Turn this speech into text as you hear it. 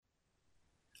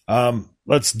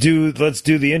Let's do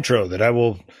the intro that I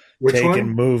will take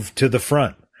and move to the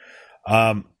front.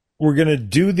 We're going to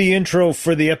do the intro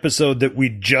for the episode that we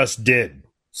just did.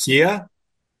 Sia?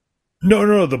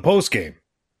 No, the post game.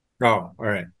 Oh, all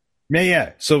right.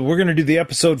 Yeah. So we're going to do the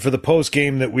episode for the post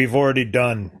game that we've already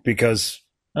done because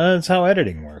that's how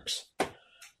editing works.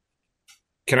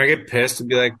 Can I get pissed and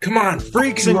be like, come on,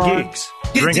 freaks and geeks,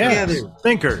 get together,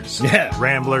 thinkers,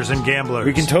 ramblers and gamblers.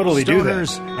 We can totally do that.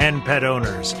 Stoners and pet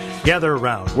owners. Gather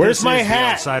around. Where's this my is hat?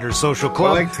 The Outsiders Social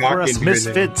Club, where us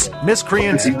misfits,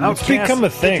 miscreants, outcasts become a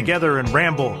thing. get together and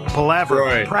ramble,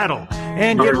 palaver, prattle,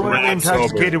 and get royally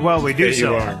intoxicated while we do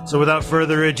so. So without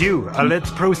further ado,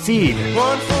 let's proceed.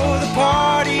 One for the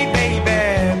party,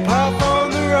 baby. Puff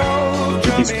on the road,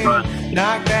 jumping,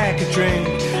 knock back a drink.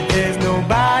 There's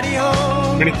nobody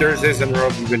home. How many Thursdays in a row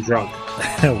have you been drunk?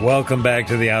 Welcome back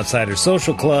to the Outsiders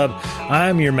Social Club.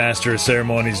 I'm your master of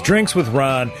ceremonies, Drinks with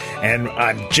Ron, and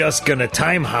I'm just going to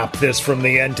time hop this from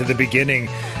the end to the beginning.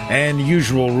 And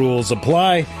usual rules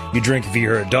apply. You drink if you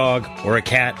hear a dog or a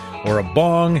cat or a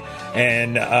bong.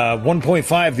 And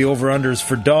 1.5, the over-unders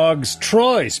for dogs.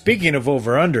 Troy, speaking of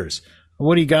over-unders,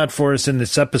 what do you got for us in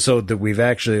this episode that we've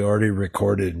actually already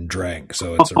recorded and drank?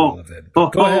 So it's irrelevant. Go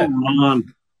ahead.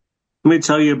 Ron. Let me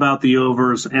tell you about the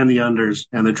overs and the unders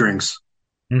and the drinks.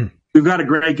 We've got a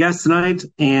great guest tonight,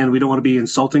 and we don't want to be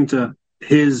insulting to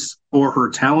his or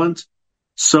her talent.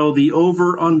 So the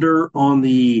over-under on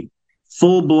the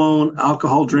full-blown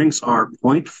alcohol drinks are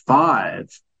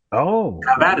 0.5. Oh.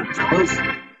 How about it, fellas?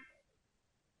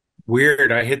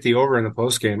 Weird. I hit the over in the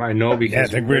post game. I know because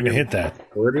I think we're going to hit that.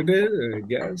 Ordered it, I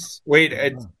guess. Wait,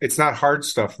 it's not hard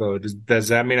stuff, though. Does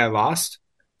that mean I lost?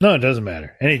 No, it doesn't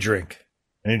matter. Any drink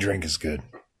is good.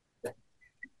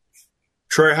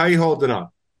 Troy, how you holding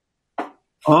up?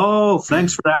 Oh,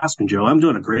 thanks for asking, Joe. I'm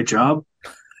doing a great job.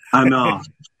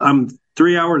 I'm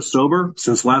 3 hours sober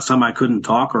since last time I couldn't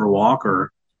talk or walk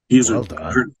or use a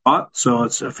pot, so I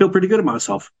feel pretty good about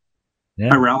myself.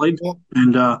 Yeah. I rallied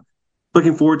and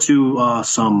looking forward to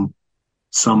some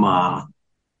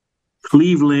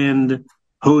Cleveland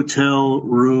hotel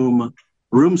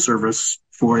room service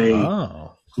for a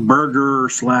burger /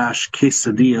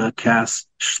 quesadilla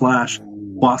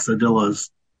 / quesadillas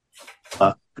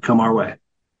come our way.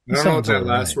 I don't know what that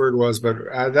last word was, but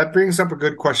that brings up a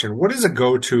good question. What is a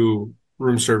go-to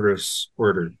room service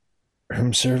order?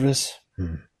 Room service?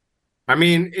 I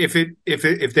mean, if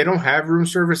they don't have room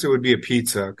service, it would be a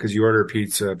pizza because you order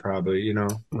pizza probably,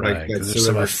 right? Because there's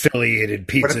some affiliated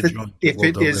pizza. But if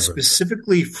it is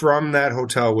specifically from that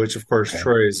hotel, which of course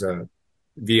Troy is a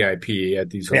VIP at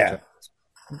these hotels.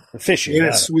 Fishy in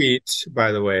a suite,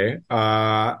 by the way.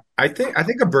 I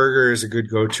think a burger is a good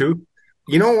go-to.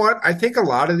 You know what? I think a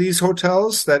lot of these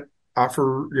hotels that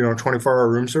offer 24-hour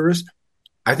room service,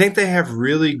 I think they have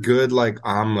really good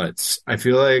omelets. I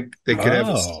feel like they could have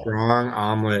a strong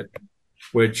omelet,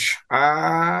 which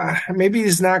maybe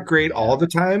is not great all the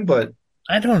time, but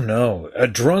I don't know. A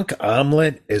drunk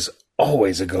omelet is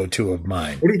always a go-to of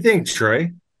mine. What do you think,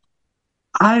 Troy?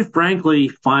 I frankly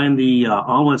find the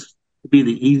omelets to be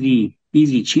the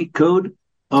easy cheat code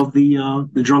of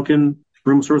the drunken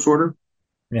room service order.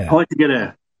 Yeah. I like to get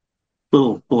a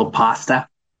little pasta,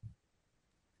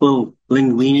 little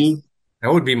linguine.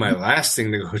 That would be my last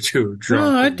thing to go to.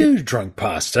 No, I do drunk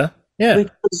pasta. Yeah,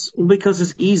 because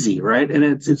it's easy, right? And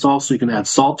it's also you can add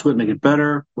salt to it, make it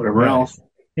better, whatever else.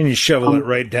 And you shovel it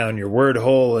right down your word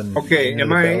hole. And okay,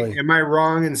 am I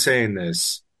wrong in saying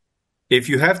this? If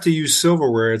you have to use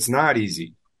silverware, it's not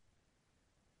easy.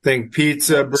 Think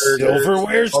pizza, burgers.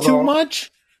 Silverware's too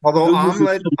much. Although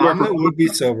omelet would be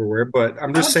silverware, but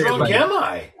I'm just saying. How drunk am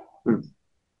I?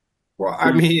 Well,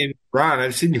 I mean, Ron,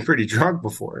 I've seen you pretty drunk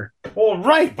before. Well,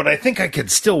 right, but I think I could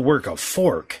still work a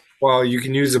fork. Well, you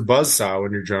can use a buzzsaw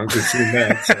when you're drunk. I've seen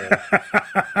that. So.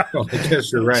 Well, I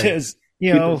guess you're right. Just,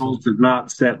 did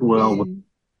not set well.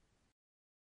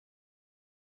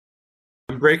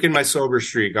 I'm breaking my sober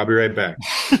streak. I'll be right back.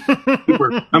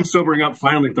 I'm sobering up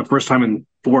finally the first time in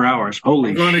 4 hours. Holy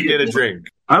I'm going to get a drink.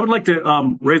 I would like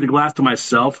to raise a glass to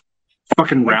myself.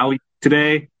 Fucking rally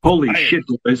today. Holy shit,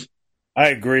 boys. I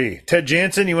agree. Ted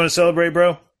Jansen, you want to celebrate,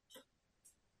 bro?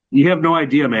 You have no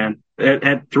idea, man.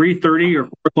 At 3:30 or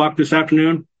 4 o'clock this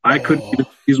afternoon, I couldn't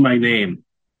use my name.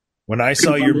 When I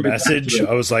saw your message,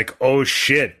 I was like, oh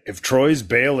shit, if Troy's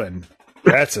bailing,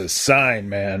 that's a sign,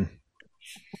 man.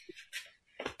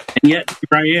 And yet,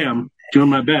 here I am doing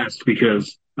my best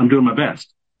because I'm doing my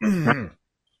best. Mm-hmm.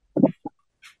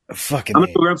 I'm going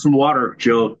to go grab some water,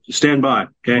 Joe. Stand by.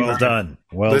 Okay. Well done.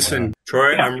 Listen,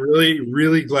 Troy, I'm really,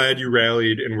 really glad you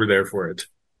rallied and were there for it.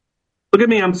 Look at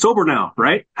me, I'm sober now,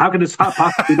 right? How could this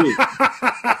possibly be?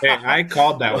 Hey, I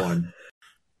called that one.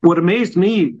 What amazed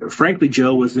me, frankly,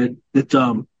 Joe, was that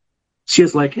she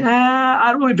was like,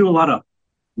 I don't really do a lot of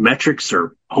metrics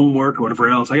or homework or whatever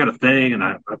else. I got a thing, and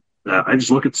I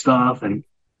just look at stuff. And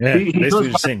basically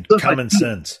just saying common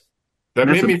sense. That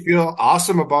made me feel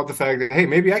awesome about the fact that, hey,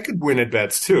 maybe I could win at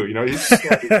bets too. You know, you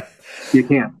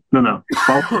can't. No.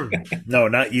 No,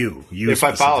 not you. If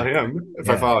I follow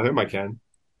him, I can.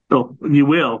 So you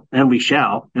will, and we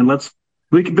shall, and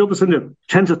we can build this into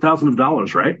tens of thousands of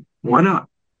dollars, right? Why not?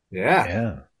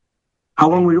 Yeah. How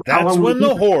long? That's when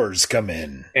the whores come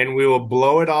in, and we will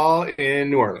blow it all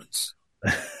in New Orleans.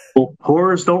 Well,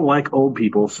 whores don't like old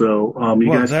people, so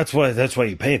guys. That's why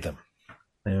you pay them.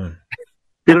 Yeah.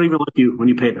 They don't even like you when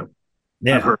you pay them.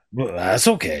 Yeah, well, that's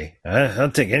okay.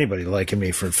 I'll take anybody liking me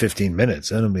for 15 minutes.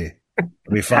 That'll be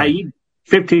fine.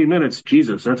 15 minutes,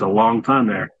 Jesus, that's a long time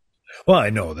there. Well, I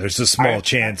know there's a small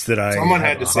chance that someone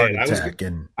had to say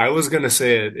it. I was going to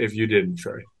say it if you didn't,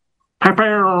 Troy. I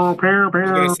was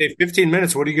going to say 15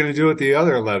 minutes. What are you going to do with the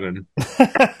other 11?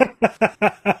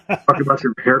 Talk about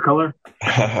your hair color.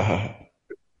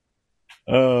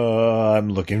 I'm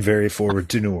looking very forward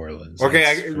to New Orleans.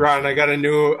 Okay, Ron, I got a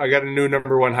new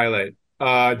number one highlight.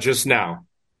 Just now,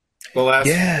 the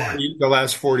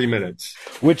last 40 minutes.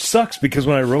 Which sucks because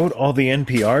when I wrote all the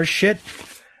NPR shit,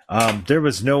 there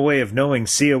was no way of knowing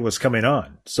Sia was coming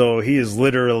on. So he is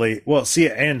literally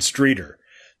Sia and Streeter.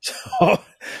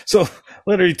 So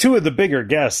literally two of the bigger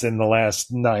guests in the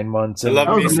last 9 months. I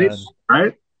love me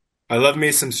right. I love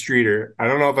me some Streeter. I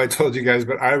don't know if I told you guys,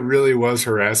 but I really was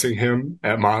harassing him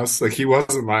at Moss. Like, he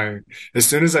wasn't lying. As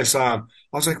soon as I saw him,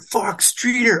 I was like, fuck,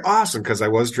 Streeter, awesome, because I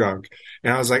was drunk.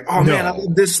 And I was like, oh, man, I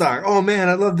love this song. Oh, man,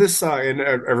 I love this song. And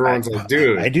everyone's like,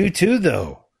 dude. I do too,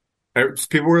 though.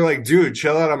 People were like, dude,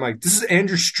 chill out. I'm like, this is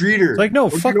Andrew Streeter. It's like, no,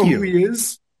 fuck you. You. Know who he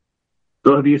is?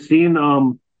 So have you seen,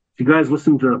 you guys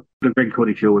listen to the Greg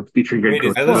Cody show with featuring Greg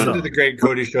Cody? I listened to the Greg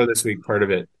Cody show this week, part of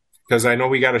it, because I know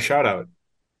we got a shout out.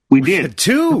 We did.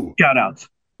 2 shout-outs.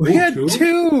 We had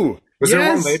 2. Was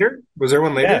there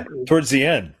one later? Yeah, towards the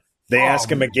end. They ask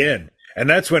him again. And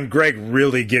that's when Greg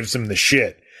really gives him the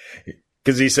shit.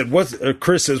 Because he said,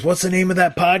 Chris says, what's the name of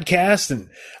that podcast? And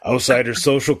Outsider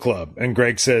Social Club. And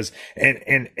Greg says,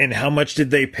 and how much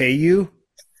did they pay you?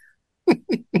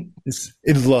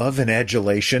 In love and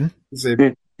adulation.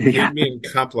 They gave me in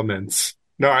compliments.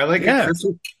 No, I like it.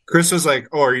 Chris was like,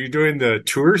 oh, are you doing the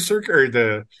tour circuit or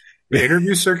the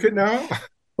interview circuit now?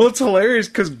 Well, it's hilarious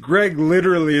because Greg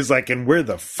literally is like, and we're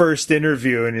the first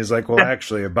interview, and he's like, well,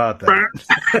 actually, about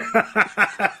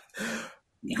that.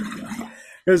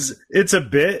 Because it's a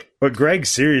bit, but Greg,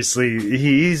 seriously,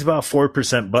 he's about 4%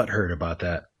 butthurt about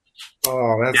that.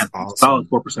 Oh, that's awesome. Solid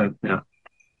 4%, yeah.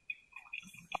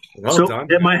 Well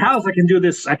done, at my house, I can do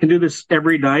this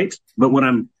every night, but when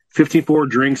I'm 54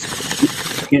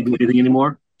 drinks, I can't do anything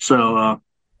anymore. So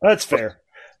that's fair.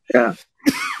 Yeah.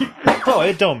 Oh,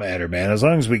 it don't matter, man, as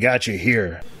long as we got you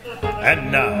here.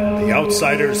 And now, the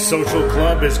Outsiders Social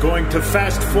Club is going to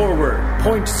fast forward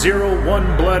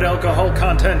 0.01 blood alcohol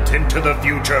content into the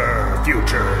future.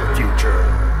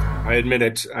 I admit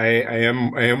it. I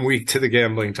am weak to the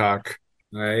gambling talk.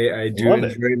 I do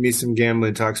enjoy me some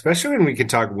gambling talk, especially when we can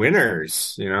talk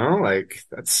winners. You know, like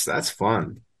that's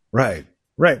fun. Right.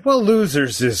 Well,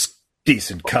 losers is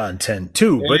decent content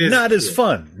too, but not as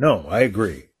fun. No, I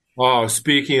agree. Oh,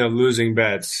 speaking of losing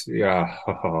bets, yeah,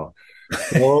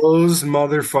 those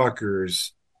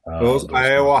motherfuckers, those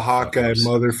Iowa Hawkeye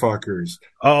motherfuckers.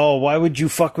 Oh, why would you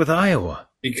fuck with Iowa?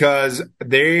 Because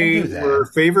they were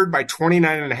favored by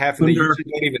 29.5, and they usually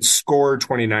don't even score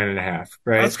 29.5.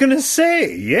 Right? I was gonna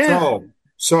say, yeah.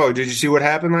 So did you see what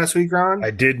happened last week, Ron?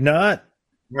 I did not.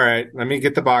 All right, let me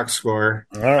get the box score.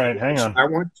 All right, hang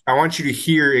on. I want you to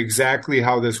hear exactly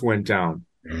how this went down.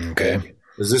 Okay.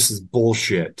 Because this is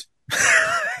bullshit.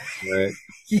 Right?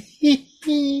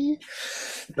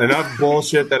 Enough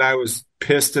bullshit that I was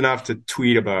pissed enough to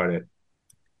tweet about it.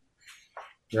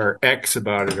 Or X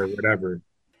about it or whatever.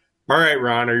 All right,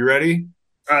 Ron, are you ready?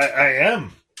 I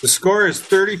am. The score is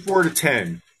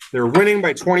 34-10. They're winning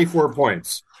by 24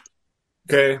 points.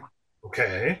 Okay?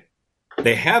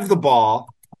 They have the ball.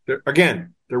 They're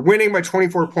winning by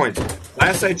 24 points.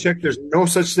 Last I checked, there's no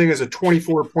such thing as a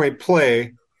 24-point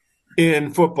play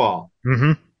in football.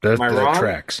 Mm-hmm. Am I wrong?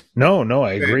 Tracks. No,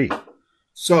 I agree.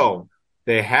 So,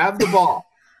 they have the ball.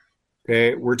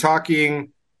 Okay? We're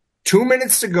talking 2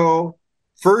 minutes to go,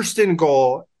 first and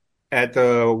goal at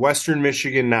the Western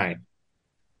Michigan 9.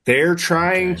 They're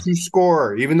trying to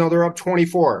score, even though they're up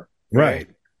 24. Right.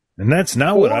 And that's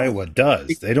not what Iowa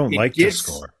does. They don't like to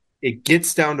score. It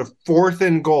gets down to fourth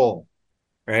and goal.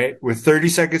 right? With 30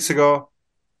 seconds to go,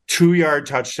 2-yard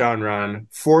touchdown run,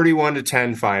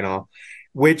 41-10 final,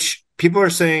 which people are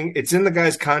saying it's in the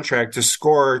guy's contract to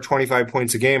score 25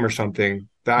 points a game or something.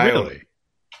 Really?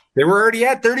 They were already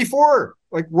at 34.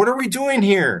 Like, what are we doing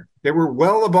here? They were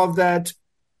well above that.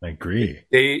 I agree.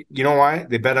 You know why?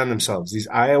 They bet on themselves. These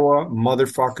Iowa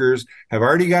motherfuckers have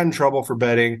already gotten in trouble for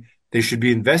betting. They should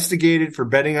be investigated for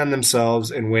betting on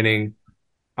themselves and winning.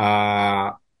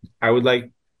 I would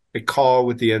like a call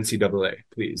with the NCAA,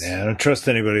 please. Yeah, I don't trust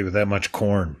anybody with that much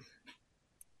corn.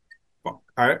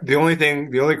 The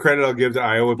only credit I'll give to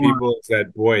Iowa people is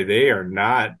that, boy, they are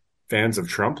not fans of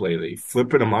Trump lately.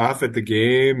 Flipping him off at the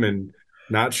game and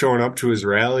not showing up to his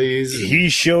rallies. He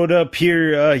showed up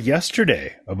here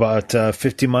yesterday, about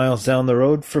 50 miles down the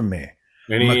road from me.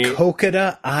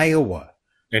 Maquoketa, Iowa.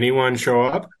 Anyone show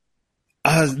up?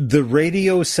 The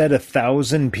radio said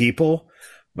 1,000 people,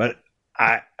 but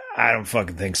I don't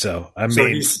fucking think so.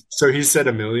 So he said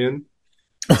 1 million?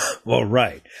 Well,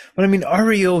 right. But I mean,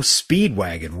 REO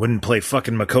Speedwagon wouldn't play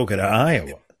fucking Maquoketa,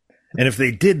 Iowa. And if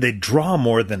they did, they'd draw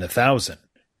more than 1,000.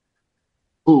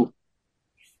 Ooh.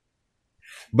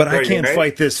 But I can't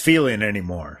fight this feeling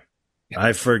anymore.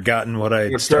 I've forgotten what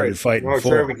I started fighting for.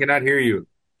 Sorry, we cannot hear you.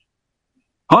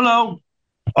 Hello.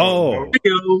 Oh.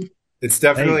 It's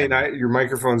definitely not. Your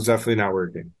microphone's definitely not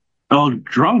working. Oh,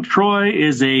 Drunk Troy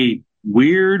is a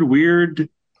weird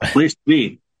place to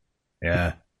be.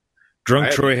 Yeah.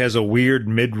 Drunk Troy has a weird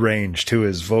mid-range to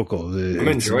his vocal. I'm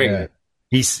enjoying it.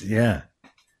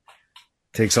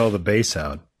 Takes all the bass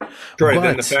out. Troy,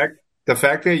 then the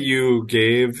fact that you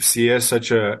gave CS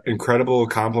such an incredible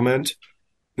compliment,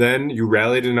 then you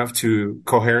rallied enough to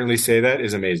coherently say that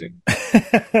is amazing.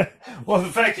 Well, the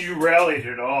fact that you rallied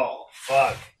at all,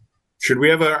 fuck. Should we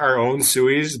have our own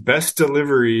Suey's? Best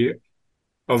delivery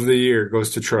of the year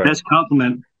goes to Troy. Best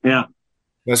compliment, yeah.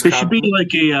 Should be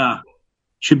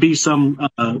like some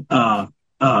a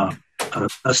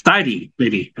stidey,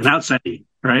 maybe an outsidey,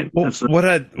 right? Well, what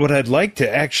I'd like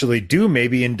to actually do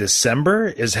maybe in December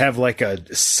is have like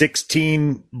a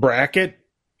 16 bracket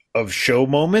of show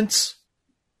moments.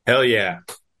 Hell yeah.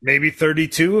 Maybe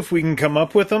 32 if we can come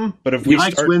up with them. But if we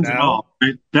start wins now, it all,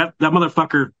 right? That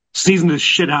motherfucker seasoned the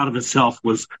shit out of itself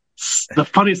was the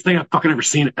funniest thing I've fucking ever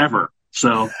seen ever.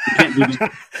 So you can't do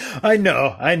that. I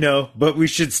know, but we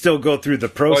should still go through the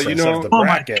process of the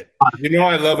bracket.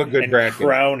 I love a good bracket.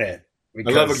 Crown it. I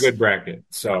love a good bracket.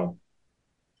 So,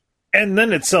 and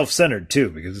then it's self-centered too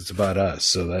because it's about us.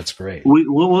 So that's great.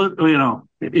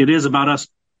 It is about us.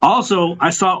 Also, I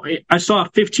saw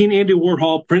 15 Andy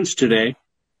Warhol prints today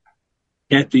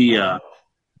at the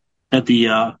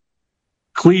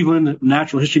Cleveland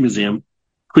Natural History Museum,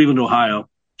 Cleveland, Ohio.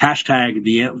 Hashtag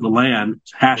the land.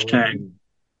 Hashtag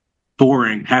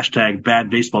boring. Hashtag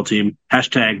bad baseball team.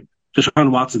 Hashtag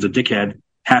Deshaun Watson's a dickhead.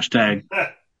 Hashtag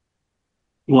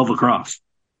love lacrosse.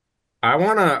 I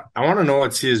wanna know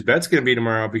what CS Bet's gonna be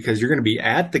tomorrow because you're gonna be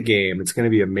at the game. It's gonna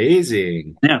be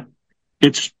amazing. Yeah,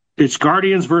 it's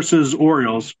Guardians versus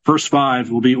Orioles. First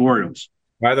 5 will be Orioles.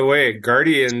 By the way,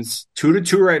 Guardians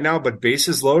 2-2 right now, but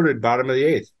bases loaded, bottom of the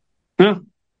 8th. Yeah.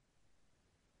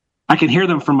 I can hear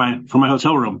them from my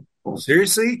hotel room.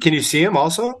 Seriously? Can you see them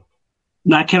also?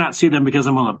 No, I cannot see them because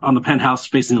I'm on the penthouse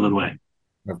facing the other way.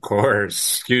 Of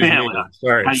course. Excuse me.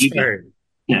 Sorry.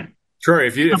 Yeah. Troy,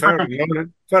 if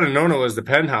I'd have known it was the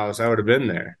penthouse, I would have been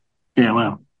there. Yeah,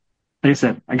 well, like I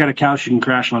said, I got a couch you can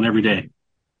crash on every day.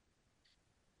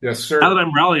 Yes, sir. Now that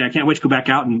I'm rallying, I can't wait to go back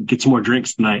out and get some more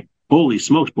drinks tonight. Holy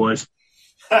smokes, boys.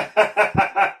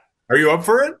 Are you up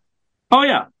for it? Oh,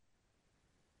 yeah.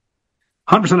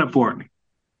 100% up for it.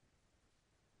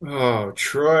 Oh,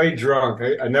 Troy drunk.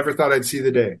 I never thought I'd see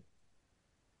the day.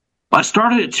 I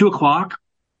started at 2:00.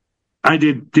 I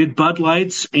did Bud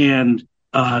Lights and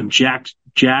Jack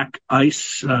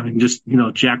Ice,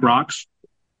 Jack Rocks.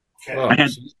 Okay. I had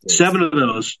 7 of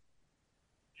those.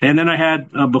 And then I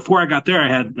had, before I got there,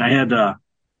 I had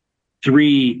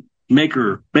 3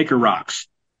 Makers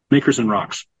and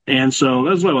Rocks. And so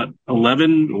that was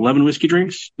 11 whiskey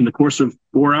drinks in the course of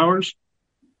 4 hours.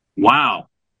 Wow.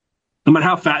 No matter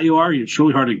how fat you are, it's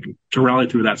really hard to rally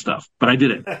through that stuff. But I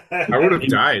did it. I would have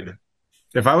died.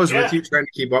 If I was with you trying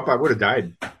to keep up, I would have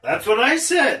died. That's what I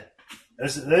said.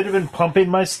 They'd have been pumping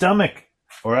my stomach.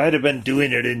 Or I'd have been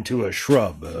doing it into a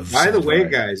shrub. By the way,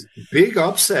 guys, big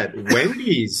upset.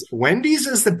 Wendy's. Wendy's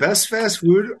is the best fast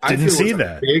food. Didn't see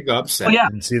that. Big upset. Oh, yeah.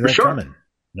 Didn't see that coming.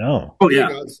 No. Oh, yeah.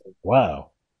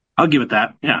 Wow. I'll give it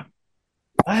that. Yeah.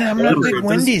 I'm not a big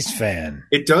Wendy's fan.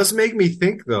 It does make me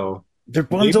think, though. Their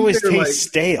buns always taste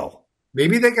stale.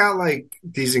 Maybe they got,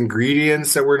 these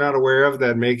ingredients that we're not aware of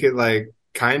that make it,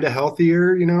 kind of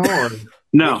healthier, or...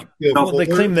 No. Well, they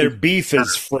claim their beef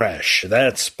is fresh.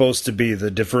 That's supposed to be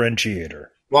the differentiator.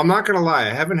 Well, I'm not going to lie.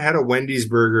 I haven't had a Wendy's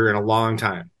burger in a long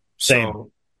time. Same.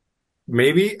 So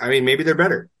maybe they're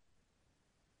better.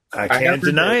 I can't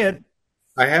deny it.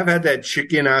 I have had that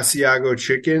chicken Asiago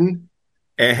chicken,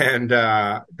 and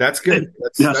that's good.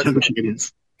 That's chicken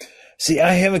is. See,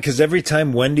 I haven't, because every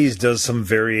time Wendy's does some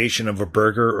variation of a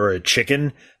burger or a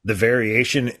chicken, the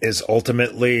variation is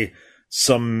ultimately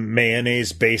some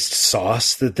mayonnaise-based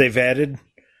sauce that they've added.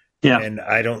 Yeah. And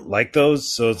I don't like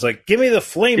those, so it's like, give me the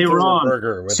flamethrower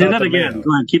burger. Say that again. Mayo.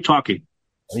 Go ahead, keep talking.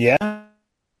 Yeah?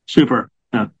 Super.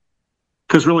 Yeah.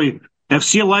 Because really, if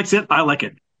Sia likes it, I like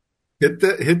it. Hit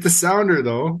the sounder,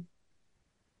 though.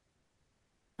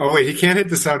 Oh, wait, he can't hit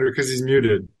the sounder because he's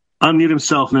muted. Unmute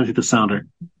himself and then hit the sounder.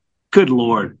 Good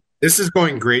Lord. This is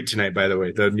going great tonight, by the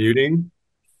way. The muting.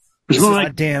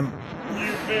 Damn.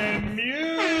 You've been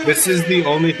muted. This is the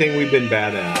only thing we've been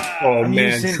bad at. Oh,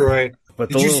 man, Troy.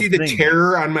 Did you see the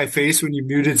terror on my face when you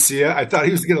muted Sia? I thought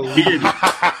he was going to leave.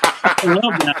 I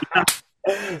love that.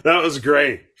 That was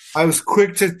great. I was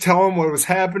quick to tell him what was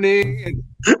happening.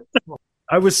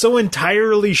 I was so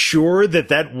entirely sure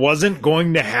that wasn't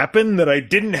going to happen that I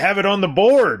didn't have it on the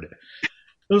board.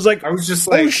 It was like, I was just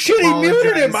like, oh shit, he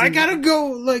muted him. I gotta go.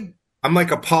 Like, I'm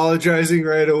like apologizing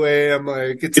right away. I'm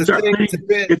like, it's a thing, it's a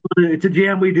bit. It's a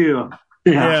jam we do.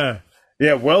 Yeah.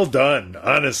 Yeah, well done,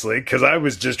 honestly, because I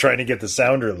was just trying to get the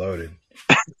sounder loaded.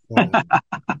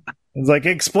 It's like,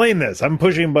 explain this. I'm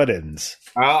pushing buttons.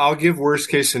 I'll give worst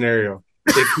case scenario.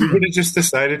 If you would have just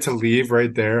decided to leave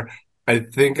right there, I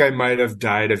think I might have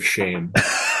died of shame.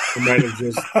 I might have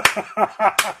just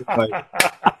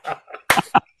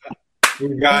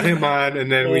we got him on,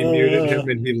 and then we muted him,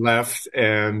 and he left.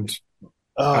 And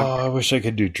I wish I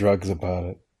could do drugs about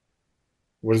it.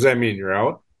 What does that mean? You're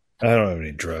out? I don't have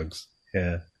any drugs.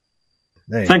 Yeah.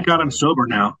 Thank God I'm sober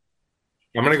now.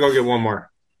 I'm gonna go get one more.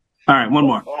 All right, one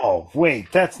more. Oh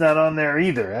wait, that's not on there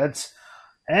either.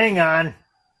 Hang on.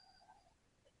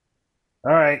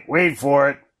 All right, wait for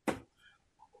it.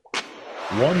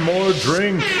 One more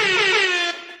drink.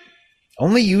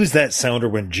 Only use that sounder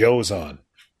when Joe's on.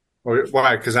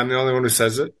 Why? Because I'm the only one who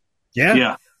says it?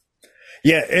 Yeah.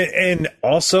 And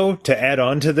also, to add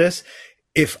on to this,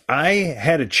 if I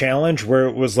had a challenge where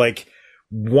it was like,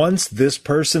 once this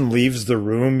person leaves the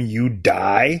room, you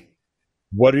die,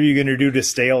 what are you going to do to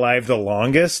stay alive the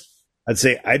longest? I'd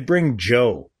say I'd bring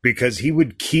Joe, because he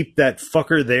would keep that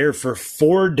fucker there for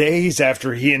 4 days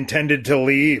after he intended to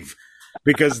leave.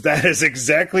 Because that is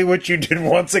exactly what you did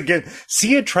once again.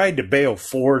 Sia tried to bail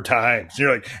 4 times.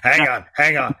 You're like, hang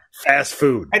on, fast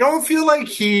food. I don't feel like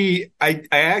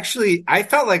I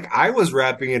felt like I was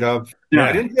wrapping it up. Yeah.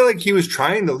 I didn't feel like he was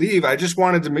trying to leave. I just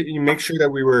wanted to make sure that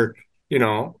we were,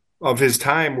 of his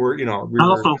time.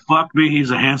 Also, fuck me,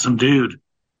 he's a handsome dude.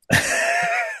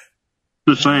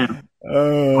 Just saying.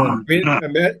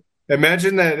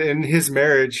 Imagine that in his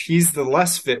marriage, he's the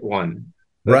less fit one.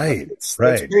 Right.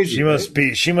 That's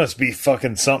crazy, She must be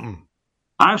fucking something.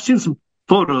 I've seen some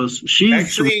photos. She's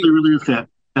actually really fit.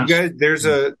 Yes. You guys,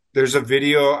 there's a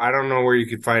video. I don't know where you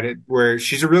could find it. Where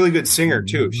she's a really good singer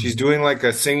too. She's doing like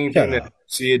a singing thing that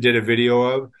Sia did a video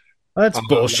of. That's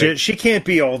bullshit. She can't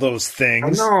be all those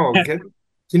things. I know.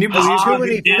 Can you believe too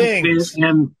many things?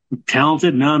 And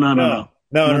talented? No.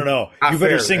 You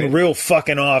better sing right? real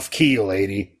fucking off key,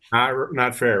 lady.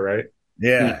 Not fair, right?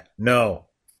 Yeah. No.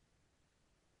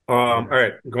 All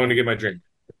right, I'm going to get my drink.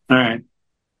 All right.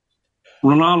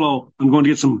 Ronaldo, I'm going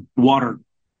to get some water.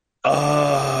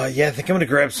 Yeah, I think I'm going to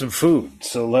grab some food.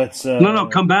 So let's... No,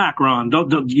 come back, Ron.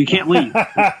 Don't you can't leave.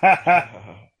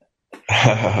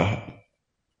 I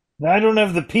don't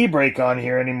have the pee break on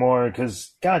here anymore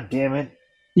because, god damn it.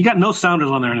 You got no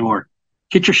sounders on there anymore.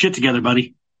 Get your shit together,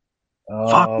 buddy. Oh,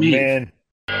 fuck me. Man.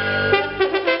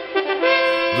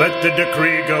 Let the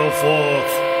decree go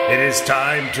forth. It is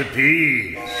time to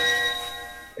pee.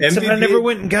 Except I never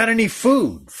went and got any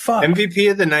food. Fuck.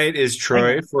 MVP of the night is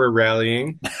Troy for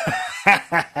rallying.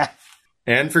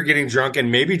 And for getting drunk and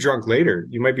maybe drunk later.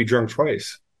 You might be drunk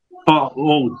twice.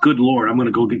 Oh, good Lord. I'm going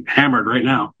to go get hammered right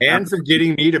now. And for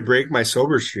getting me to break my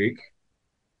sober streak.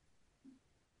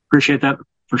 Appreciate that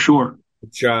for sure.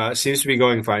 Which seems to be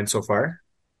going fine so far.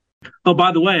 Oh,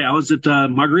 by the way, I was at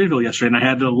Margaritaville yesterday and I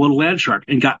had a little land shark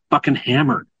and got fucking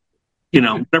hammered.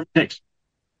 Whatever it takes.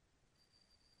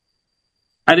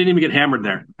 I didn't even get hammered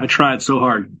there. I tried so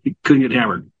hard. You couldn't get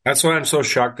hammered. That's why I'm so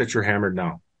shocked that you're hammered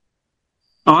now.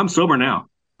 Oh, I'm sober now.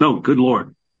 No, good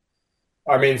Lord.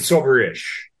 I mean,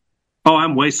 sober-ish. Oh,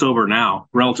 I'm way sober now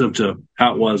relative to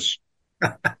how it was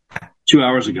 2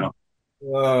 hours ago.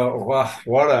 Wow,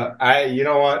 you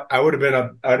know what?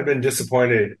 I'd have been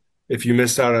disappointed if you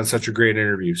missed out on such a great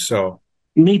interview. So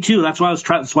Me too. That's why I was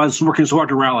trying. That's why I was working so hard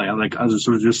to rally. I was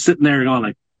sort of just sitting there going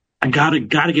like, I gotta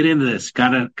get into this.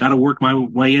 Gotta work my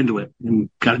way into it and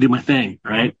gotta do my thing,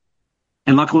 right?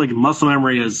 And luckily, muscle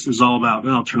memory is all about,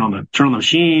 turn on the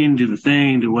machine, do the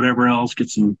thing, do whatever else, get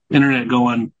some internet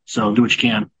going. So do what you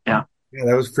can. Yeah. yeah,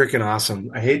 that was freaking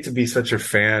awesome. I hate to be such a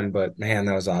fan, but man,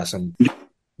 that was awesome.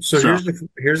 So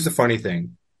here's the funny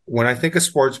thing. When I think of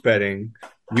sports betting,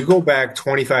 you go back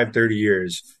 25, 30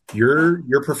 years, your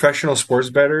professional sports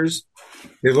bettors,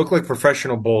 they look like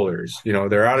professional bowlers. You know,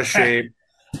 they're out of shape,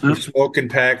 they're smoking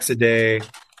packs a day,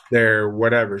 they're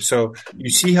whatever. So you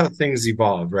see how things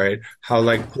evolve, right? How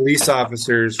like police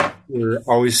officers were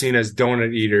always seen as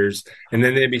donut eaters, and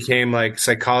then they became like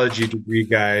psychology degree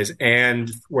guys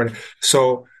and what.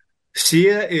 So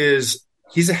Sia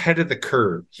he's ahead of the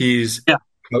curve. He's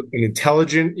an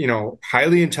intelligent,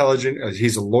 highly intelligent.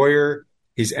 He's a lawyer.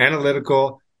 He's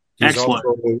analytical. He's Excellent.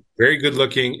 also very good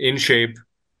looking, in shape,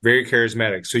 very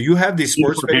charismatic. So you have these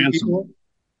sports betting people.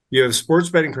 You have sports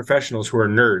betting professionals who are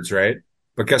nerds, right?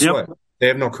 But guess what? They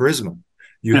have no charisma.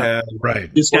 You have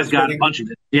this guy's got a bunch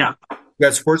of it. Yeah. You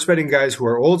got sports betting guys who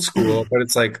are old school, but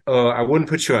it's like, I wouldn't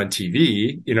put you on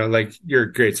TV. Like you're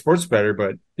a great sports bettor,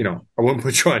 but I wouldn't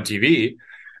put you on TV.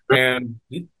 And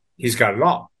he's got it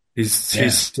all. He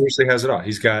seriously has it all.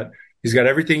 He's got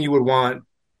everything you would want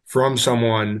from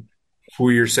someone who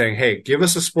you're saying, hey, give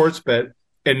us a sports bet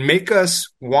and make us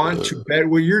want to bet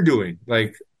what you're doing.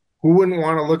 Like, who wouldn't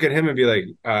want to look at him and be like,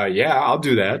 yeah, I'll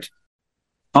do that.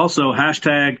 Also,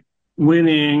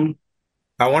 #winning.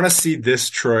 I want to see this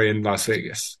Troy in Las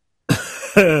Vegas.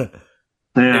 Yeah.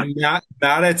 And not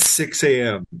at 6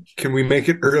 a.m. Can we make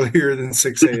it earlier than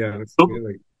 6 a.m.?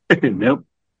 Nope.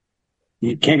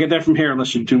 You can't get that from here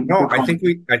unless you do. No, I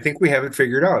think we have it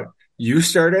figured out. You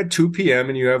start at 2 p.m.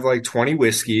 and you have like 20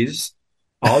 whiskeys.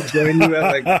 I'll join you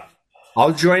at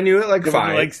like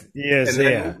 5. Yes, and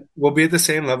then we'll be at the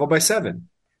same level by 7.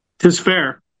 'Tis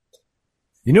fair.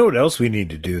 You know what else we need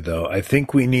to do, though? I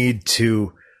think we need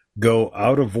to go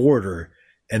out of order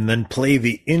and then play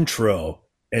the intro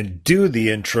and do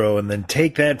the intro and then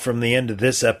take that from the end of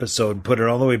this episode and put it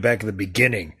all the way back at the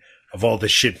beginning of all the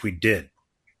shit we did.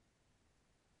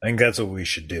 I think that's what we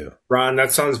should do. Ron,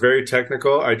 that sounds very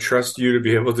technical. I trust you to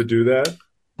be able to do that.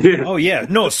 Oh, yeah.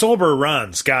 No, sober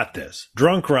Ron's got this.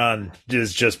 Drunk Ron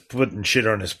is just putting shit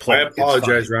on his plate. I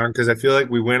apologize, Ron, because I feel like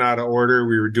we went out of order.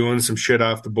 We were doing some shit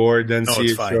off the board, then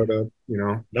showed up,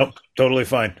 Nope, totally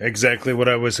fine. Exactly what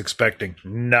I was expecting.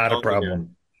 Not a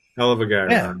problem. Hell of a guy,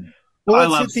 Ron. Well,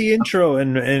 let's hit the intro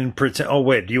and pretend. Oh,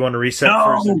 wait. Do you want to reset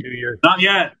first? And do not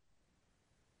yet.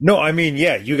 No, I mean,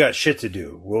 yeah, you got shit to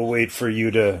do. We'll wait for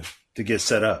you to get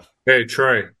set up. Hey,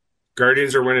 Troy,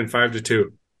 Guardians are winning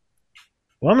 5-2.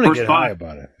 Well, I'm going to get high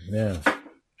about it. Yeah.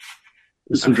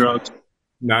 Do some drugs.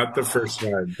 Not the first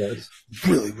 5, but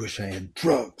really wish I had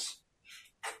drugs.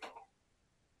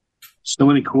 So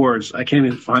many chords. I can't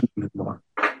even find them anymore.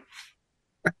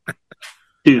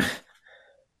 Dude.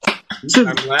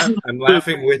 I'm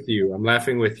laughing with you. I'm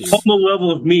laughing with you. On the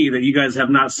level of me that you guys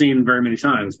have not seen very many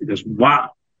times because,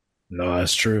 wow. No,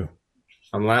 that's true.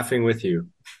 I'm laughing with you.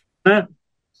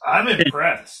 I'm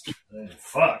impressed.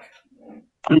 Fuck.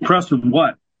 Impressed with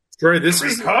what? Troy, this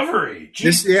recovery.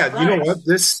 Is you know what?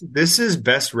 This is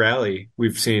best rally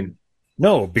we've seen.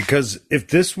 No, because if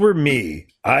this were me,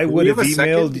 I would have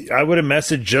emailed, I would have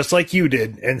messaged just like you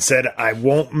did and said I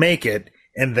won't make it,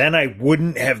 and then I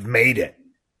wouldn't have made it.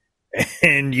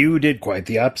 And you did quite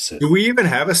the opposite. Do we even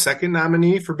have a second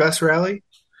nominee for best rally?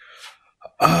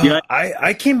 Yeah,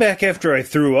 I came back after I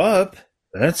threw up.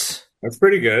 That's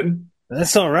pretty good.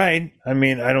 That's all right. I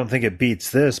mean, I don't think it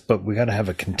beats this, but we got to have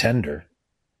a contender.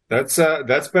 That's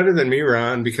better than me,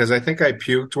 Ron, because I think I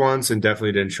puked once and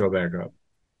definitely didn't show back up.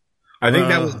 I think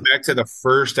that was back to the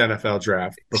first NFL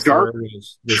draft.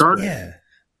 Sharp. Yeah,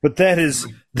 but that is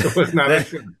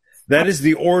that is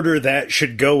the order that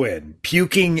should go in: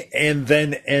 puking and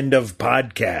then end of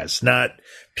podcast, not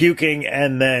puking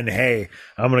and then hey,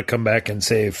 I'm going to come back and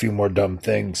say a few more dumb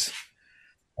things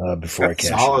before I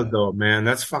cash. That's solid though, man.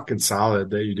 That's fucking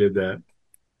solid that you did that.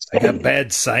 I got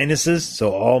bad sinuses,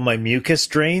 so all my mucus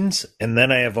drains, and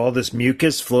then I have all this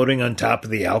mucus floating on top of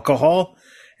the alcohol,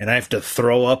 and I have to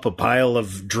throw up a pile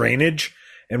of drainage.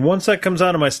 And once that comes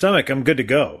out of my stomach, I'm good to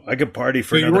go. I could party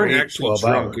for another 8-12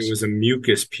 hours. It was a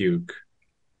mucus puke.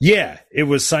 Yeah, it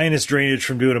was sinus drainage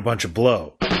from doing a bunch of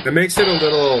blow. That makes it a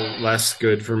little less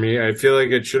good for me. I feel like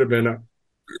it should have been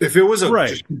if it was a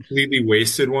just completely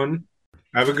wasted one.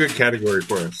 I have a good category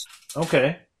for us.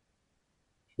 Okay.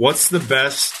 What's the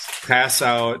best pass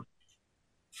out,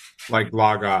 like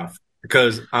log off.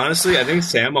 Because honestly, I think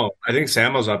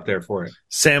Samo's up there for it.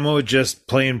 Samo just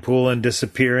playing pool and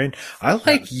disappearing. I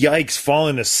like Yikes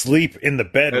falling asleep in the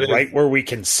bed right where we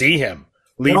can see him,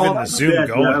 leaving the Zoom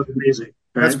going. Yeah, that was amazing.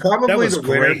 That's probably the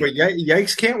winner, great. but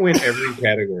Yikes can't win every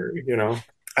category, you know?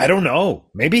 I don't know.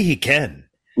 Maybe he can.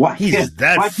 Why? He's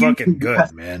that fucking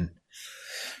good, man.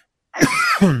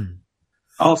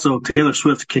 Also, Taylor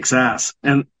Swift kicks ass.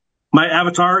 And my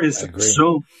avatar is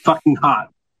so fucking hot.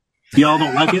 Y'all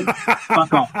don't like it?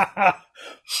 Fuck off.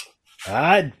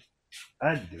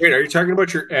 Wait, are you talking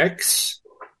about your ex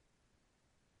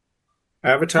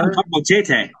avatar? I'm talking about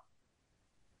Tay-Tay.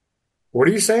 What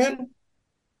are you saying?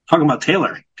 Talking about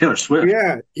Taylor Swift.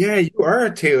 Yeah, you are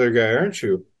a Taylor guy, aren't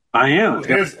you? I am.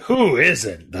 Who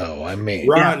isn't, though? I mean,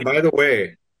 Ron, by the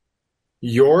way,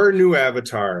 your new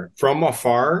avatar from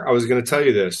afar, I was going to tell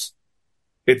you this.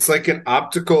 It's like an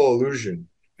optical illusion.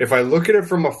 If I look at it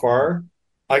from afar,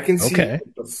 I can see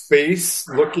the face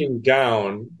looking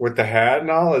down with the hat and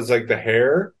all is like the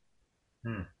hair.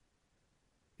 You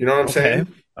know what I'm saying?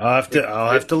 I'll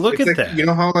have to look at like, that. You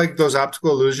know how like those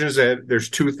optical illusions that there's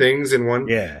two things in one?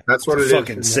 Yeah. That's what it is.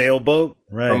 Fucking sailboat.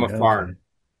 Right. From afar. Okay.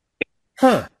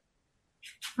 Huh.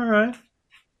 All right.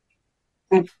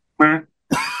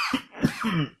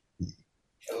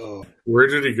 Where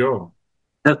did he go?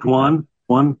 That's one,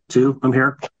 two. I'm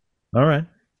here. All right.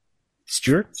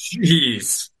 Stuart?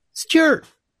 Jeez. Stuart.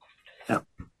 Yeah.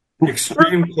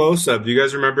 Extreme close-up. Do you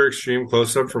guys remember Extreme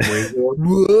Close-Up from Wayne's World?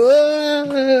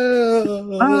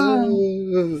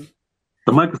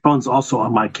 The microphone's also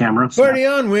on my camera. So. Party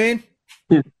on, Wayne.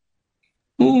 Yeah.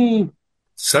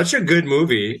 Such a good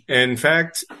movie. In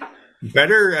fact,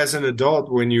 better as an adult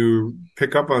when you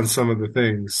pick up on some of the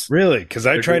things. Really? Because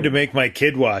I tried to make my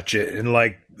kid watch it, and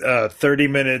like 30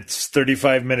 minutes,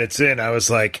 35 minutes in, I was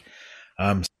like,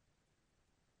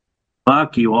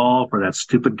 fuck you all for that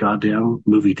stupid goddamn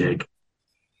movie take.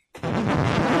 You've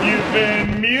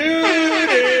been muted.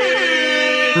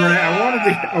 Right,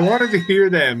 I wanted to hear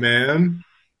that, man.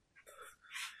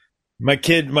 My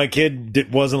kid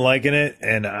wasn't liking it,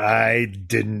 and I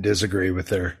didn't disagree with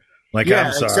her. Like, Yeah,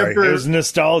 I'm sorry. except for- It was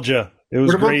nostalgia. It was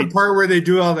What about great. the part where they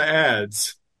do all the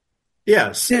ads?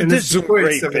 Yes, Yeah, and there's it's the some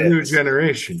voice great of a new bits.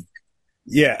 generation.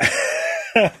 Yeah.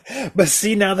 But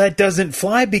see, now that doesn't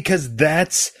fly because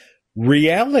that's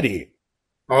reality.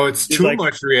 Oh, it's He's too like-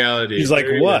 much reality. He's like,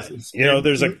 There he what? is. You know,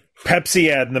 there's a Pepsi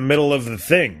ad in the middle of the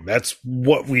thing. That's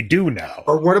what we do now.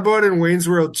 Or what about in Wayne's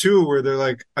World 2 where they're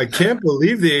like, I can't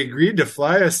believe they agreed to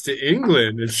fly us to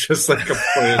England. It's just like a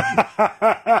plan.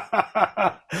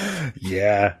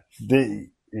 Yeah.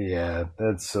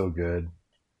 That's so good.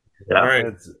 Yeah. All right.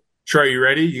 Troy, you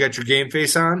ready? You got your game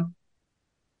face on?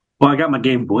 Well, I got my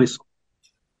game voice.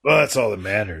 Well, that's all that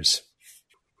matters.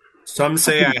 Some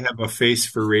say I have a face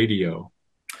for radio.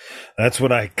 That's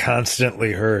what I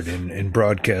constantly heard in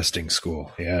broadcasting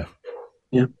school. Yeah.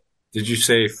 Yeah. Did you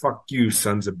say, fuck you,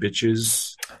 sons of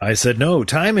bitches? I said no.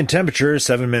 Time and temperature,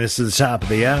 7 minutes to the top of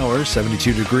the hour,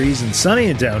 72 degrees and sunny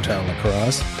in downtown La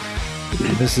Crosse.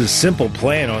 This is Simple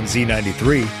playing on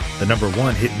Z93, the number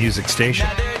one hit music station.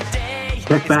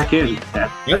 Check back in.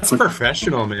 That's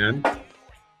professional, man.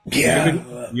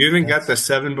 Yeah. You even got the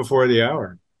 7 before the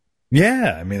hour.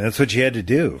 Yeah, I mean, that's what you had to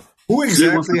do. Who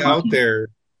exactly out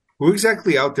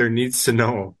there needs to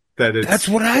know that it's... That's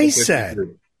what I said.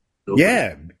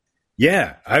 Yeah.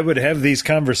 Yeah. I would have these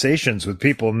conversations with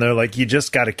people, and they're like, you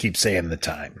just got to keep saying the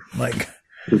time. Like,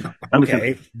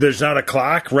 okay, there's not a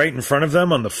clock right in front of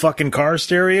them on the fucking car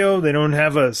stereo. They don't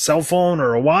have a cell phone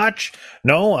or a watch.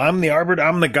 No, I'm the arbiter.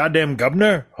 I'm the goddamn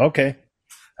governor. Okay.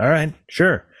 All right.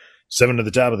 Sure. 7 to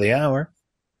the top of the hour.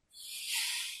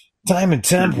 Time and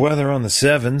temp, weather on the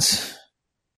 7s.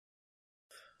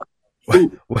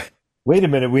 Wait a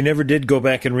minute. We never did go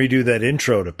back and redo that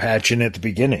intro to patch in at the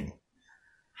beginning.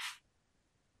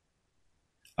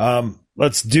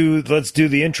 Let's do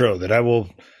the intro that I will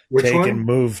take and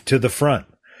move to the front.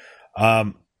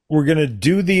 We're going to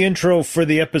do the intro for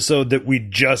the episode that we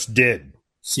just did.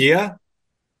 Sia?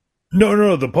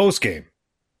 No, the post game.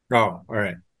 Oh, all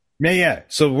right. Yeah.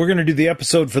 So we're going to do the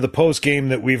episode for the post game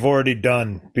that we've already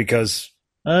done because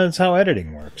that's how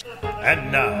editing works.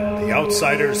 And now, the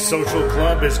Outsiders Social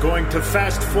Club is going to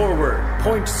fast forward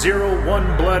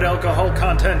 0.01 blood alcohol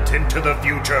content into the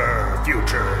future.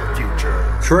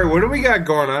 Troy, what do we got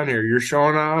going on here? You're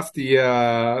showing off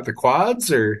the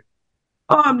quads, or?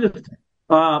 Oh, I'm just.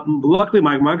 Luckily,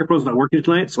 my microphone's not working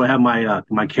tonight, so I have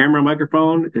my camera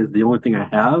microphone is the only thing I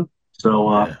have.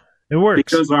 So it works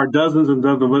because our dozens and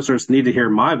dozens of listeners need to hear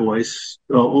my voice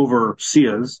over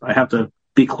Sia's. I have to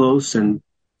be close and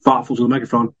thoughtful to the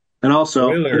microphone. And also,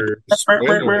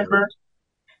 Spoiler.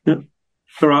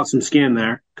 throw out some skin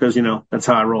there because, that's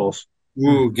how it rolls.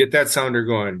 Ooh, get that sounder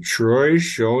going. Troy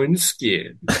showing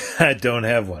skin. I don't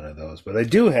have one of those, but I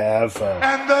do have...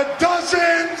 And the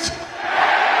dozens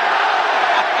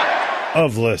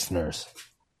of listeners.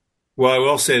 Well, I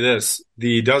will say this.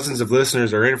 The dozens of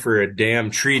listeners are in for a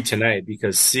damn treat tonight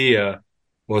because Sia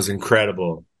was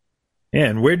incredible. Yeah,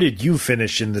 and where did you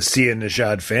finish in the Sia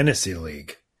NEJAD Fantasy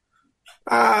League?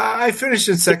 I finished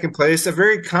in second place. A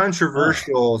very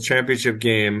controversial championship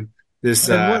game. This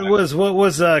what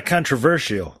was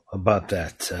controversial about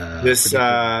that? This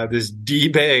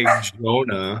D-bag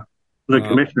Jonah, the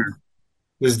commissioner.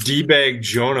 This D-bag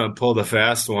Jonah pulled a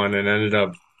fast one and ended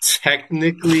up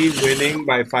technically winning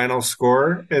by final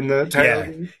score in the title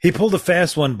game. He pulled a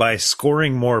fast one by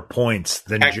scoring more points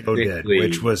than Joe did,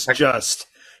 which was just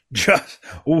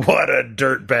what a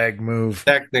dirtbag move.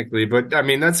 Technically, but I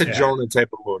mean that's a Jonah type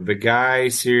of move. The guy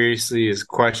seriously is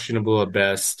questionable at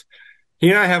best. He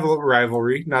and I have a little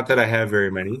rivalry. Not that I have very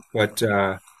many, but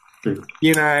he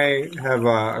and I have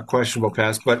a questionable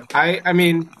past. But I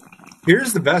mean,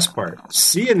 here's the best part: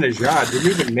 Sia NEJAD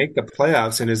didn't even make the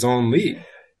playoffs in his own league.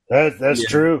 That's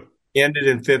true. He ended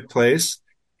in 5th place,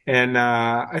 and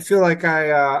I feel like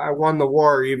I won the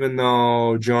war, even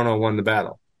though Jonah won the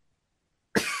battle.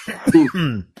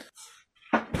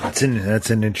 That's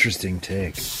an interesting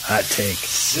take. Hot take.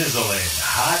 Sizzling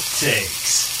hot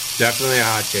takes. Definitely a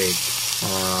hot take.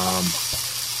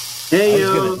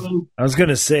 I was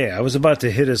gonna say I was about to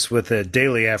hit us with a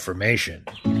daily affirmation.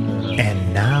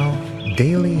 And now,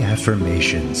 daily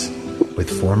affirmations with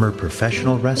former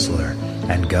professional wrestler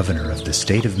and governor of the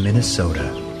state of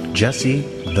Minnesota, Jesse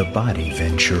the Body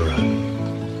Ventura.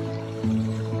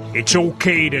 It's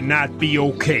okay to not be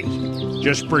okay.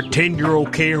 Just pretend you're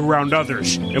okay around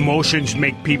others. Emotions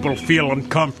make people feel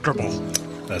uncomfortable.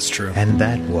 That's true. And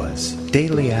that was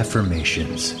Daily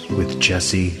Affirmations with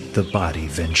Jesse the Body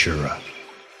Ventura.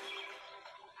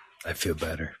 I feel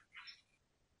better.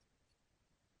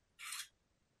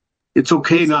 It's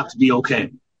okay not to be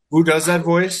okay. Who does that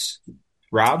voice?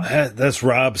 Rob? That's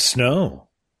Rob Snow.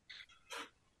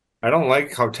 I don't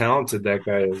like how talented that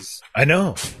guy is. I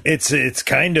know. It's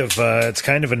kind of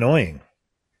annoying.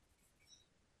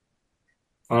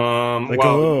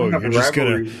 You're just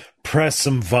gonna press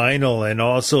some vinyl and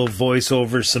also voice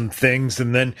over some things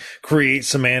and then create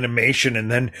some animation and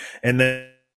then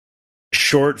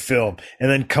short film and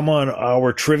then come on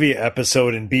our trivia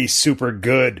episode and be super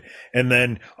good and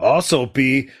then also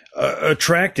be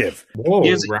attractive. Whoa,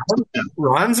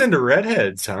 Ron's into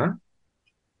redheads, huh?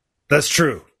 That's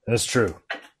true.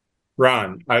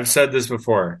 Ron, I've said this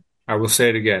before. I will say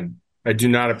it again. I do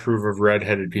not approve of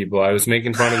redheaded people. I was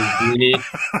making fun of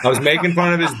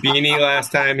his beanie.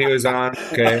 Last time he was on.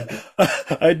 Okay.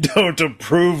 I don't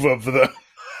approve of them.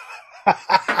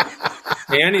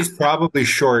 And he's probably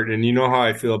short, and you know how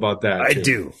I feel about that. I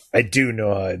do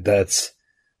know how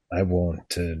I won't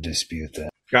dispute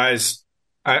that. Guys,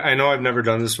 I know I've never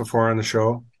done this before on the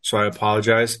show, so I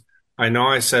apologize. I know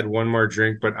I said one more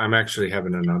drink, but I'm actually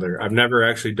having another. I've never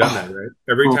actually done that, right?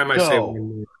 Every time I say one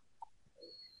more,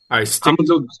 I stick. I'm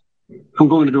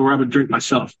going to go grab a drink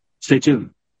myself. Stay tuned.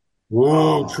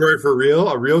 Whoa, Troy, for real?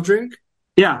 A real drink?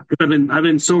 Yeah, because I've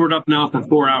been sobered up now for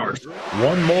 4 hours.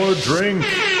 One more drink.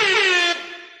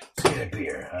 Get a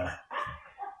beer, huh?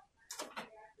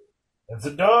 That's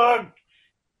a dog.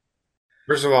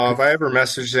 First of all, if I ever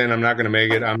message saying I'm not going to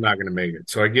make it, I'm not going to make it.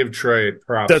 So I give Troy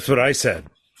props. That's what I said.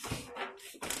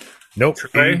 Nope.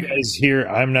 Troy? You guys hear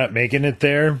I'm not making it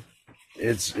there.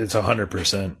 It's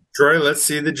 100%. Troy, let's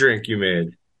see the drink you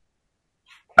made.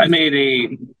 I made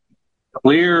a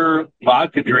clear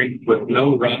vodka drink with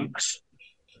no rocks.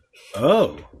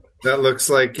 Oh. That looks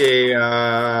like a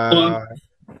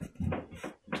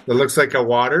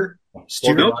water.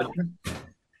 Nope.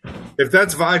 If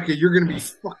that's vodka, you're going to be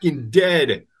fucking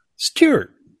dead.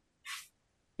 Stuart.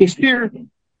 It's here.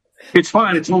 It's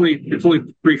fine. It's only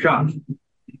 3 shots.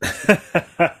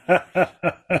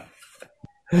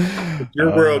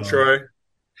 Your world, Troy.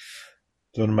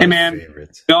 It's one of my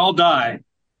favorites. We all die.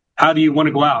 How do you want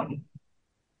to go out?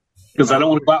 Because I don't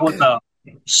want to go out with a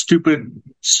stupid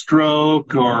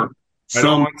stroke or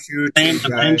some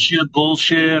dementia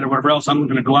bullshit or whatever else. I'm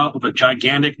going to go out with a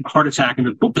gigantic heart attack and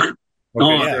just okay,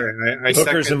 I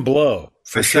hookers and blow.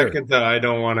 I second that. I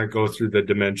don't want to go through the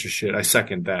dementia shit. I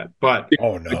second that. But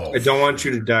oh no, I don't want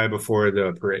you to die before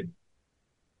the parade.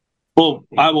 Well,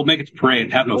 I will make it to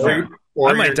parade. Have no fear.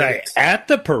 I might die at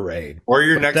the parade. Or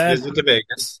your next visit to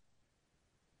Vegas.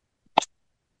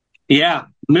 Yeah.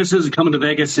 Mrs. is coming to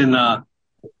Vegas in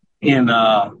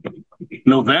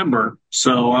November,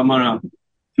 so I'm going to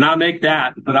not make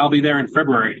that, but I'll be there in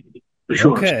February for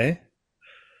sure. Okay.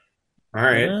 All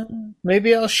right.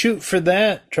 Maybe I'll shoot for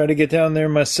that. Try to get down there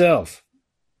myself.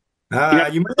 You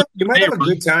might have a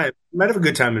good time. You might have a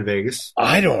good time in Vegas.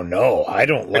 I don't know. I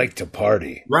don't like to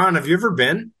party. Ron, have you ever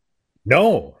been?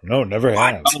 No, never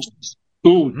have.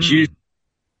 Oh, geez.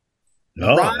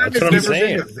 No, Ron that's has what I'm never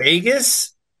saying. been to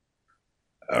Vegas?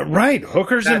 Right,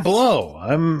 hookers and blow.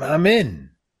 I'm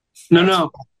in.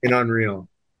 No. Unreal.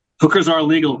 Hookers are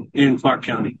illegal in Clark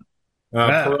County.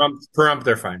 Per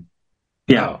they're fine.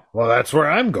 Yeah. Oh, well, that's where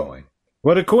I'm going.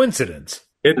 What a coincidence.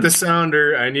 Hit the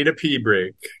sounder. I need a pee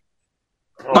break.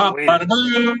 Oh,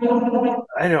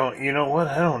 I don't. You know what?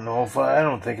 I don't know if I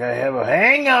don't think I have a.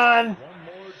 Hang on.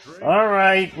 All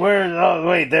right. Where? Oh,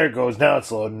 wait. There it goes. Now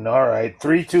it's loading. All right.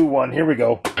 3, 2, 1. Here we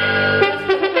go.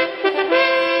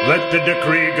 Let the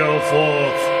decree go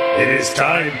forth. It is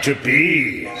time to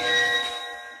pee.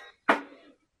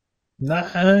 Nah,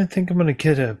 I think I'm gonna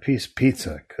get a piece of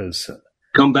pizza because.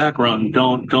 Come back, Ron.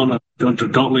 Don't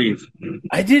leave.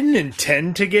 I didn't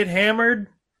intend to get hammered,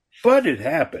 but it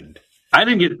happened. I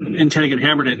didn't intend to get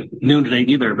hammered at noon today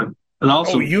either, but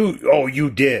also you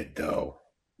did though.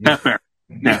 That's fair.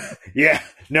 Yeah. Yeah.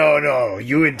 No,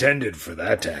 you intended for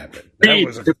that to happen.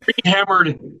 The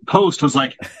pre-hammered host was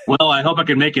like, "Well, I hope I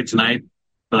can make it tonight."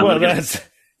 But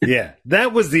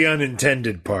that was the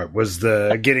unintended part. Was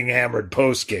the getting hammered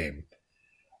post game.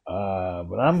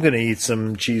 But I'm gonna eat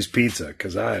some cheese pizza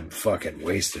because I'm fucking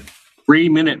wasted. 3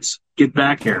 minutes. Get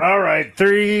back here. All right,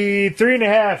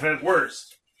 3.5 at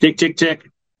worst. Tick, tick, tick.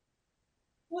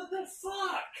 What the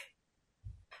fuck?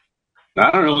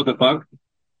 I don't know what the fuck.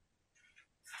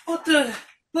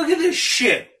 Look at this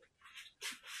shit.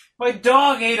 My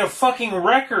dog ate a fucking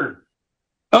record.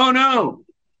 Oh no!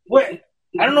 What?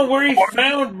 I don't know where he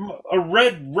found a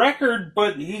red record,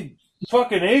 but he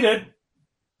fucking ate it.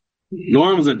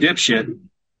 Norm's a dipshit.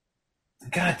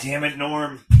 God damn it,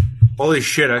 Norm. Holy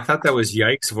shit, I thought that was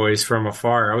Yike's voice from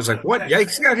afar. I was like, what?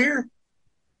 Yike's got here?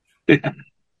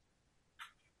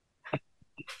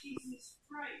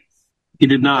 He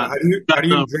did not. How do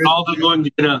you also going to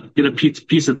get a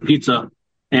piece of pizza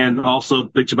and also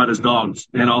bitch about his dogs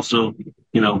and also,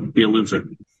 be a loser.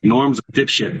 Norm's a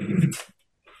dipshit.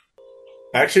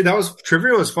 Actually,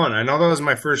 trivia was fun. I know that was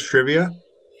my first trivia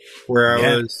where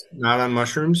I was not on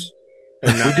mushrooms.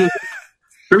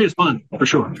 Trivia is fun, for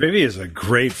sure. Trivia is a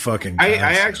great fucking concept.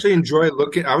 I actually enjoy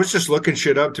looking. I was just looking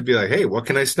shit up to be like, hey, what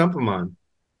can I stump him on?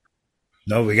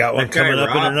 No, we got one coming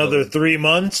up in another 3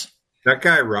 months. That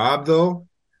guy, Rob, though,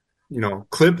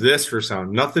 clip this for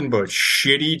sound. Nothing but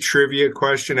shitty trivia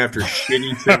question after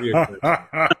shitty trivia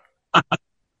question.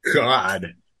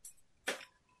 God.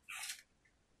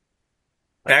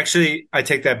 Actually, I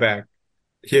take that back.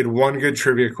 He had one good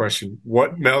trivia question.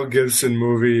 What Mel Gibson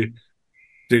movie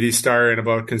did he star in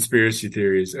about conspiracy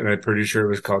theories? And I'm pretty sure it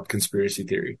was called Conspiracy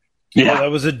Theory. Yeah, that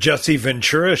was a Jesse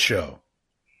Ventura show.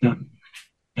 Yeah.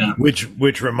 Yeah.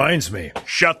 Which reminds me.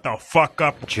 Shut the fuck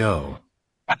up, Joe.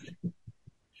 How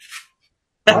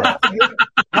did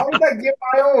I get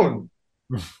my own?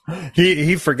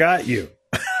 He forgot you.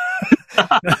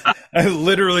 I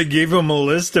literally gave him a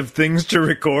list of things to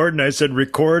record, and I said,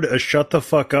 record a shut the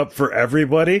fuck up for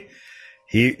everybody.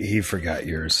 He forgot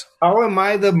yours. How am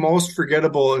I the most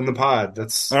forgettable in the pod?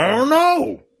 I don't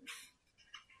know.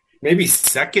 Maybe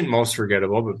second most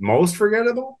forgettable, but most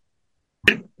forgettable?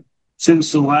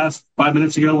 Since the last 5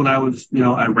 minutes ago when I was,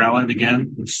 I rallied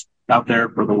again. It's out there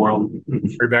for the world.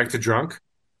 Are you back to drunk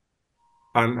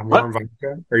on warm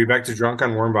vodka? Are you back to drunk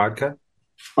on warm vodka?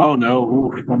 Oh,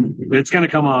 no. It's going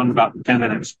to come on in about 10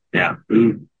 minutes. Yeah.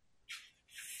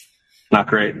 Not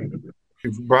great.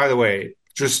 By the way,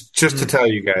 just to tell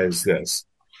you guys this,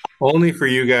 only for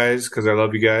you guys, because I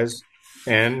love you guys,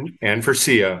 and for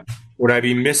Sia, would I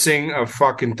be missing a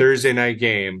fucking Thursday night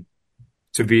game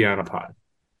to be on a pod?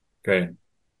 Okay.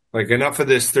 Like, enough of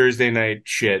this Thursday night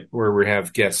shit where we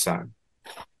have guests on.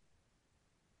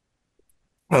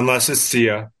 Unless it's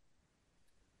Sia.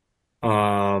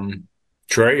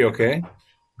 Troy, you okay?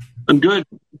 I'm good.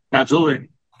 Absolutely.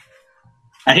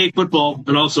 I hate football,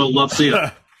 but also love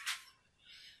Sia.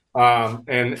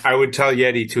 And I would tell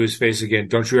Yeti to his face again,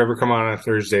 don't you ever come on a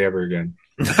Thursday ever again.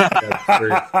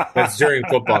 That's during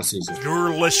football season.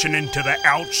 You're listening to the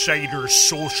Outsiders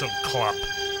Social Club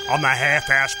on the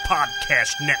Half-Ass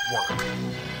Podcast Network.